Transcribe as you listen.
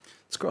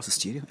across the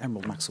studio.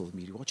 Emerald Maxwell of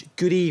Media Watch.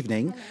 Good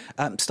evening.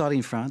 Starting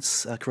in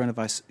France,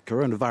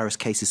 coronavirus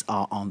cases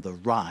are on the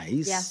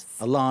rise. Yes.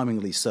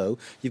 Alarmingly so.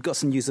 You've got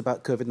some news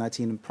about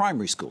COVID-19 in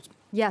primary schools.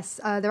 Yes,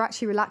 they're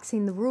actually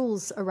relaxing the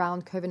rules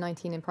around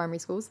COVID-19 in primary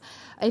schools.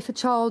 If a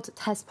child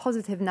tests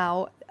positive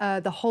now,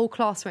 the whole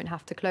class won't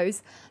have to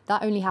close.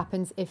 That only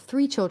happens if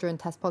 3 children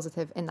test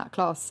positive in that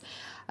class.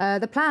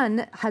 The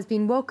plan has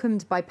been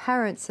welcomed by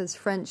parents, as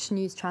French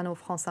news channel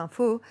France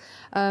Info,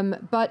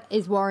 but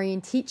is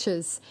worrying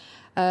teachers.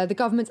 The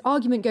government's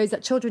argument goes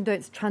that children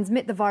don't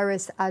transmit the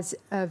virus as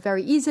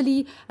very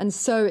easily, and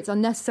so it's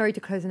unnecessary to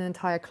close an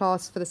entire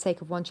class for the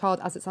sake of one child,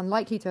 as it's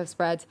unlikely to have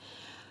spread.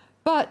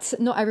 But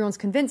not everyone's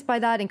convinced by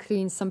that,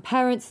 including some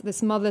parents.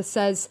 This mother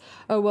says,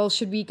 oh, well,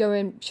 should we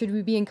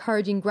be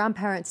encouraging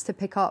grandparents to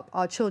pick up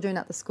our children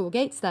at the school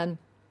gates then?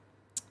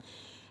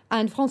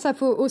 And France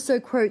Info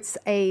also quotes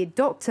a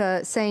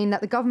doctor saying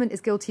that the government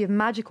is guilty of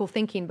magical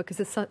thinking because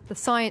the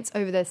science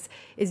over this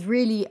is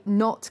really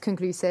not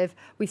conclusive.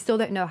 We still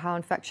don't know how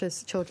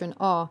infectious children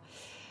are.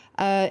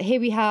 Here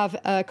we have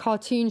a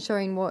cartoon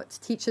showing what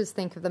teachers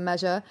think of the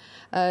measure.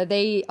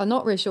 They are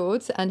not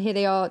reassured, and here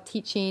they are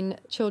teaching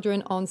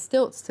children on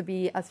stilts to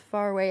be as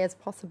far away as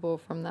possible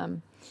from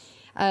them.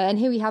 And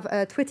here we have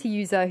a Twitter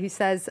user who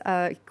says,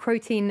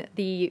 quoting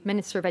the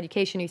Minister of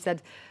Education, who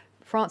said,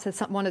 France has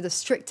some of the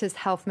strictest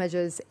health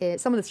measures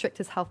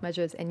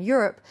in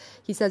Europe.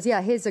 He says,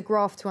 yeah, here's a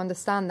graph to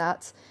understand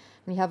that.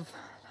 And you have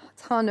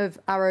a ton of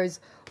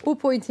arrows all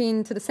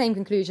pointing to the same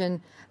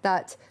conclusion,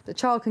 that the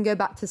child can go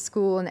back to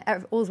school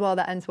and all's well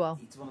that ends well.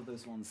 It's one of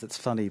those ones that's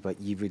funny,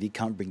 but you really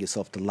can't bring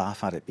yourself to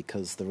laugh at it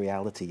because the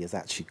reality is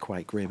actually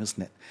quite grim,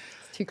 isn't it?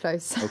 Too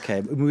close.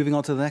 OK, moving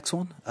on to the next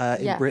one.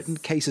 In Yes. Britain,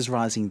 cases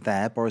rising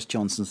there. Boris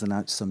Johnson's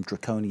announced some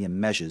draconian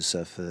measures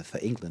for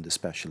England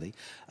especially.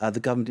 The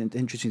government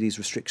introducing these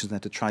restrictions there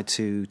to try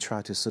to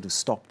sort of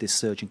stop this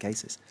surge in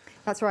cases.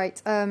 That's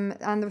right.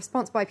 And the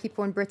response by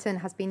people in Britain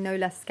has been no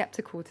less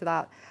sceptical to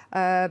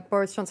that.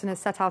 Boris Johnson has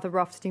set out a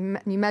raft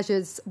of new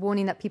measures,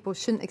 warning that people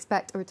shouldn't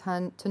expect a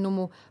return to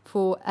normal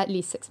for at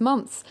least 6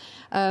 months.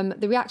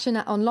 The reaction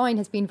online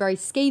has been very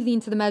scathing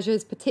to the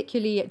measures,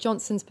 particularly at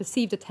Johnson's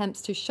perceived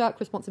attempts to shirk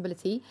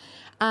responsibility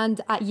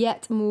and at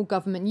yet more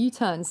government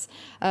U-turns.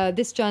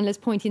 This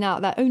journalist pointing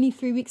out that only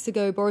 3 weeks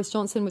ago, Boris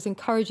Johnson was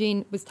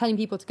telling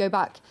people to go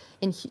back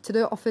to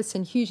the office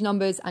in huge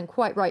numbers, and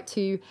quite right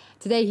too.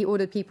 Today, he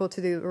ordered people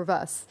to do the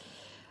reverse.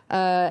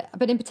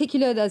 But in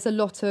particular, there's a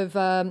lot of,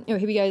 here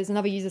we go, there's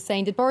another user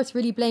saying, did Boris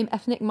really blame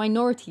ethnic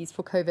minorities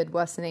for COVID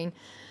worsening?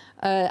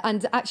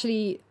 And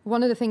actually,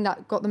 one of the things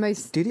that got the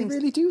most... Did he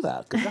really do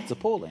that? Because that's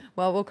appalling.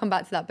 Well, we'll come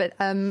back to that. But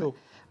sure.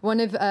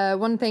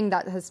 One thing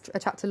that has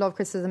attracted a lot of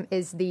criticism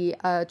is the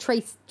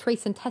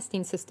trace and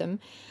testing system.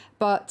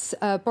 But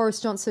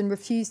Boris Johnson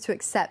refused to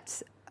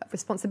accept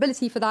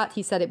responsibility for that.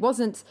 He said it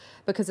wasn't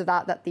because of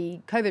that the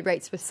COVID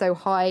rates were so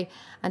high.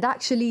 And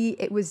actually,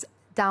 it was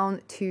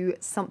down to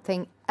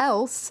something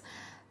else.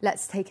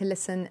 Let's take a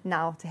listen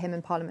now to him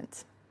in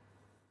Parliament.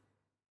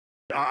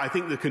 I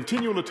think the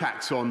continual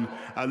attacks on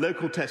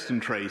local test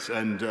and trace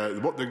and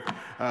what the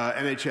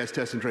NHS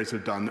test and trace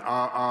have done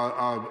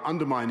are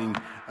undermining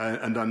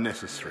and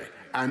unnecessary.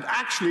 And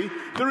actually,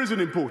 there is an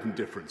important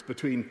difference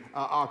between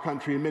our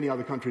country and many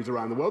other countries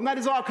around the world, and that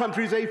is our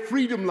country is a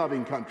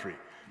freedom-loving country,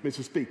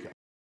 Mr. Speaker.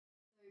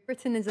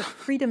 Britain is a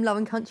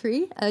freedom-loving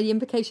country, the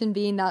implication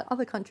being that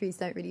other countries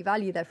don't really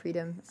value their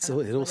freedom.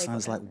 So it all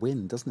sounds like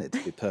wind, doesn't it,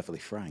 to be perfectly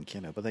frank,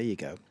 but there you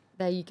go.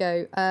 There you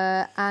go.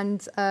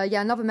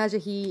 Another measure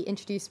he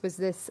introduced was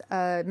this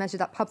measure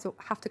that pubs will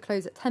have to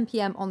close at 10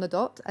 p.m. on the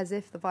dot, as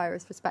if the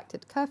virus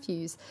respected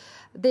curfews.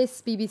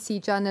 This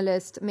BBC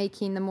journalist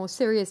making the more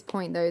serious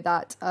point, though,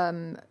 that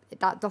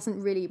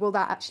will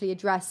that actually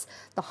address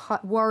the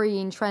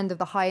worrying trend of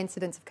the high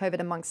incidence of COVID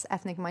amongst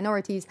ethnic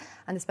minorities,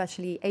 and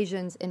especially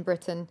Asians in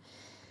Britain.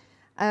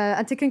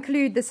 And to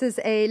conclude, this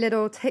is a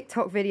little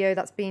TikTok video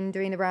that's been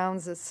doing the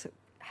rounds as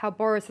how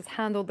Boris has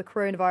handled the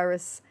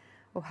coronavirus,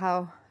 or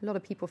how a lot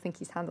of people think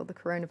he's handled the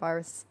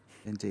coronavirus.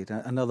 Indeed.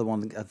 Another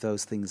one of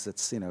those things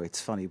that's, it's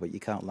funny, but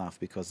you can't laugh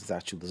because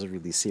there's a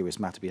really serious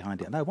matter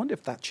behind it. And I wonder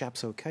if that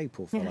chap's okay,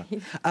 poor fella.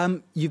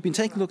 You've been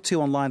taking a look,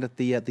 too, online at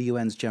the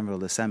UN's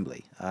General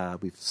Assembly.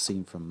 We've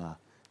seen from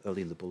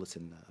early in the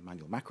bulletin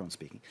Emmanuel Macron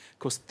speaking. Of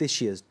course,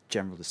 this year's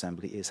General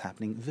Assembly is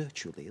happening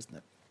virtually, isn't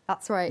it?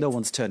 That's right. No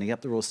one's turning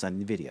up. They're all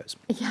sending videos.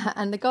 Yeah,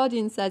 and The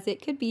Guardian says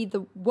it could be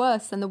the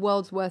worst and the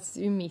world's worst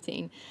Zoom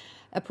meeting.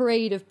 A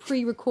parade of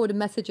pre-recorded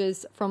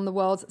messages from the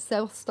world's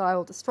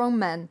self-styled strong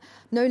men.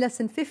 No less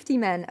than 50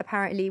 men,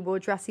 apparently, will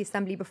address the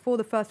assembly before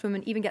the first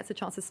woman even gets a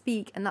chance to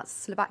speak, and that's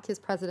Slovakia's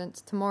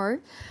president tomorrow.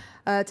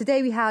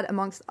 Today we had,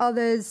 amongst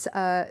others,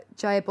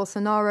 Jair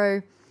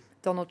Bolsonaro,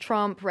 Donald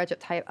Trump, Recep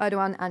Tayyip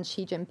Erdogan, and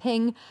Xi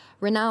Jinping,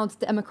 renowned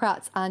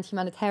Democrats and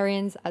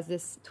humanitarians, as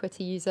this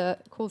Twitter user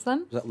calls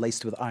them. Was that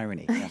laced with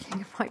irony? Yeah. I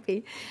think it might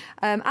be.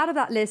 Out of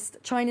that list,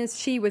 China's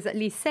Xi was at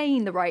least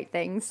saying the right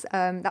things.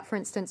 That, for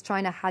instance,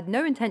 China had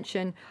no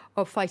intention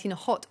of fighting a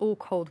hot or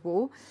cold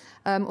war,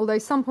 although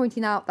some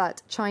pointing out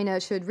that China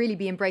should really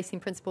be embracing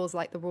principles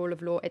like the rule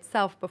of law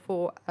itself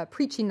before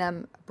preaching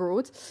them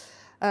abroad.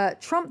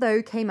 Trump,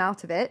 though, came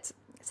out of it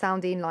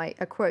sounding like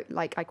I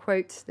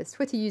quote this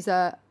Twitter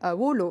user, a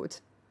warlord.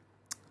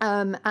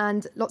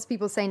 And lots of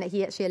people saying that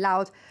he actually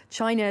allowed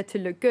China to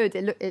look good.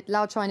 It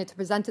allowed China to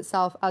present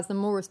itself as the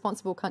more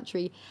responsible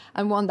country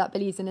and one that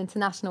believes in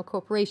international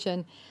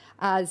cooperation,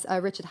 as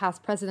Richard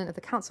Haass, president of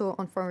the Council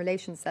on Foreign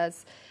Relations,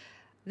 says.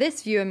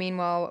 This viewer,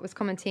 meanwhile, was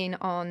commenting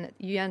on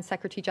UN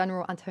Secretary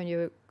General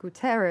Antonio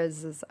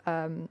Guterres'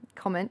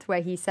 comment,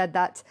 where he said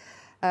that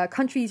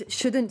countries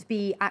shouldn't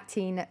be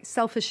acting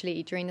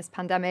selfishly during this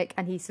pandemic,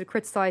 and he sort of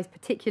criticised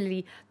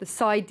particularly the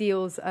side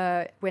deals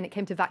when it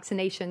came to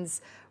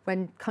vaccinations,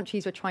 when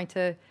countries were trying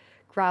to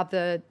grab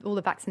all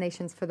the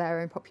vaccinations for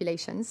their own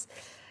populations.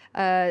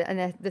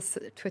 And this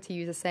Twitter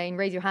user saying,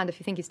 raise your hand if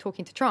you think he's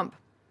talking to Trump.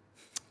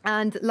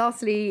 And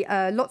lastly,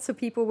 lots of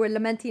people were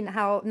lamenting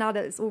how now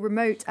that it's all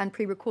remote and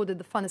pre-recorded,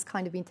 the fun has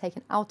kind of been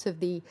taken out of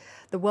the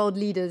World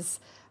Leaders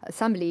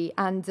Assembly.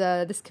 And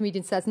this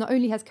comedian says, not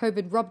only has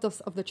COVID robbed us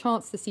of the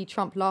chance to see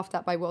Trump laughed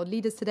at by world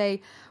leaders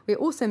today, we're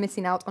also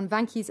missing out on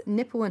Vanky's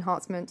nipple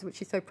enhancement, which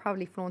he so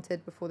proudly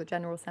flaunted before the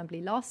General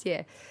Assembly last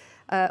year.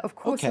 Of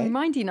course,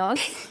 reminding us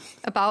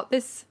about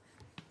this...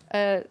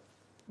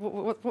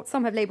 what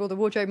some have labelled a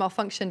wardrobe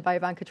malfunction by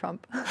Ivanka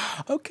Trump.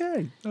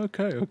 Okay.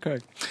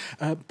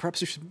 Perhaps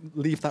we should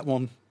leave that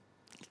one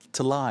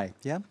to lie,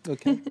 yeah?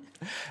 Okay.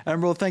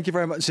 Emerald, thank you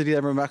very much,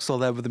 Emerald Maxwell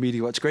there with the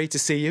Media Watch. Great to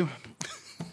see you.